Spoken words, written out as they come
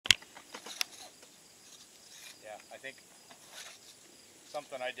think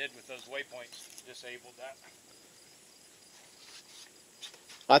something I did with those waypoints disabled that.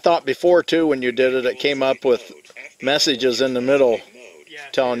 I thought before too when you did it, it came up with messages in the middle Yeah,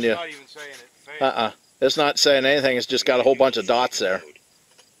 telling it's you. not even saying it failed. It's not saying anything. It's just got a whole bunch of dots there.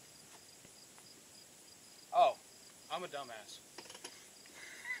 Oh, I'm a dumbass.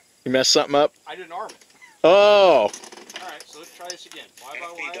 You messed something up? I didn't arm it. Oh. Alright, so let's try this again.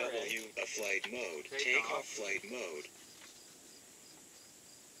 Fly-by-wire FPW, a flight mode. Take off flight mode.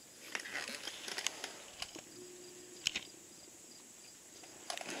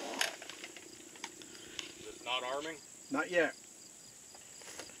 Is it not arming? Not yet.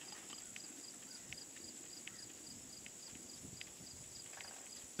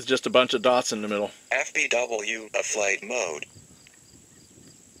 It's just a bunch of dots in the middle. FPW, a flight mode.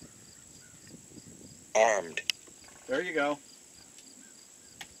 Armed. There you go.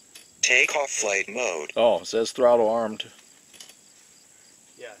 Take off flight mode. Oh, it says throttle armed.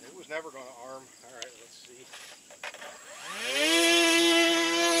 Yeah, it was never going to arm. Alright, let's see.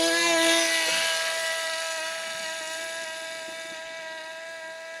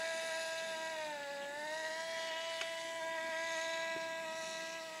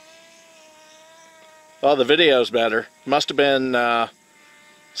 Oh, the video's better. Must have been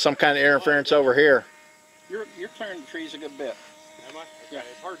some kind of interference over here. You're clearing the trees a good bit. Am I? Okay, Yeah.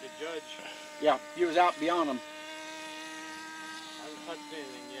 it's hard to judge. Yeah, you was out beyond them. I haven't touched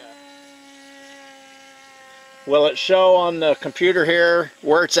anything yet. Will it show on the computer here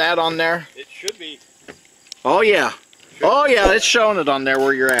where it's at on there? It should be. Oh yeah. Oh yeah, it's showing it on there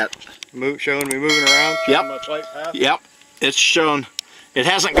where you're at. Showing me moving around? Yep. My flight path? Yep. It's shown. It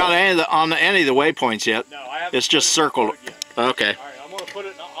hasn't got any of the, on any of the waypoints yet. No, I haven't. It's just circled. Yet. Okay. Alright, I'm going to put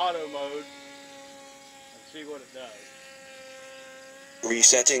it in auto mode and see what it does.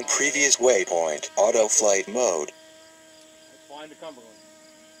 Resetting previous waypoint. Auto flight mode. It's flying to Cumberland.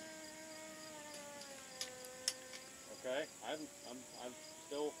 Okay, I'm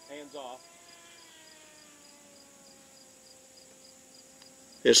still hands off.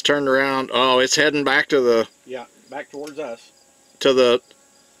 It's turned around. Oh, it's heading back to the Yeah, back towards us.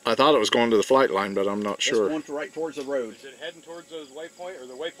 I thought it was going to the flight line, but I'm not sure. It's going right towards the road. Is it heading towards those waypoints, or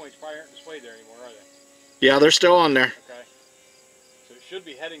the waypoints probably aren't displayed there anymore, are they? Yeah, they're still on there. Okay. So it should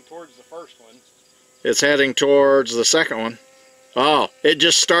be heading towards the first one. It's heading towards the second one. Oh, it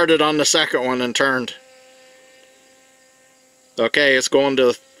just started on the second one and turned. Okay, it's going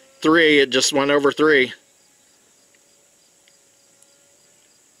to 3. It just went over 3.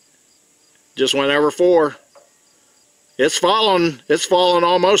 Just went over 4. It's falling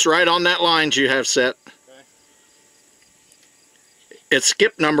almost right on that line you have set. Okay. It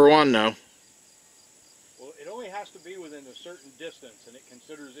skipped number 1 though. Well, it only has to be within a certain distance, and it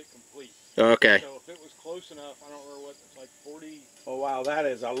considers it complete. Okay. So if it was close enough, I don't remember what, it's like 40. Oh wow, that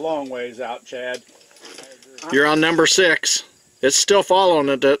is a long ways out, Chad. I agree. You're on number 6. It's still following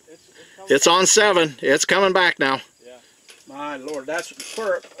it. It's on 7. It's coming back now. Yeah. My Lord, that's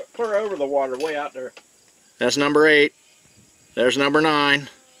clear over the water, way out there. That's number 8. There's number 9.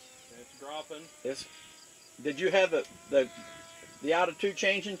 It's dropping. Did you have the altitude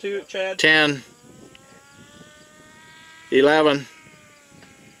changing to it, Chad? 10. 11.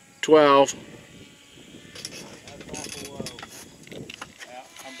 12. That's awful low. Yeah,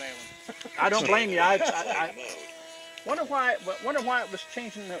 I'm bailing. I don't blame you. I wonder why it was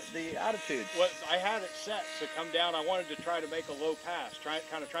changing the altitude. Well, I had it set to come down. I wanted to try to make a low pass,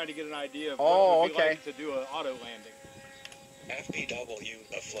 kind of trying to get an idea of what it would be like to do an auto landing. FPW,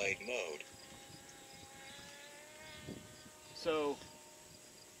 a flight mode. So,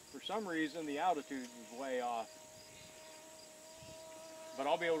 for some reason, the altitude was way off. But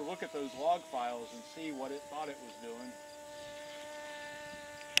I'll be able to look at those log files and see what it thought it was doing.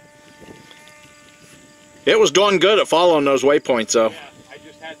 It was doing good at following those waypoints though. Yeah, I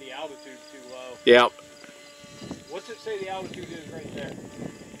just had the altitude too low. Yep. What's it say the altitude is right there?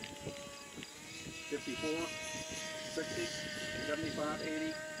 54, 60, 75,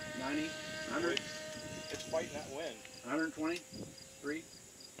 80, 90, 100, It's fighting that wind. 120, 3,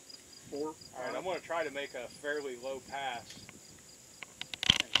 4. All right, I'm going to try to make a fairly low pass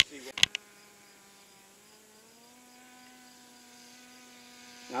and see what.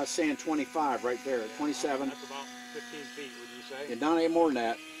 I was saying 25 right there, 27. That's about 15 feet, would you say? And not any more than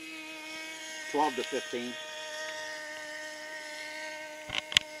that. 12 to 15.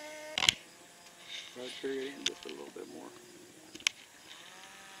 Try to carry it in just a little bit more.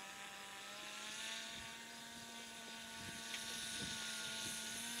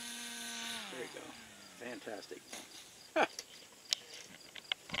 There you go. Fantastic.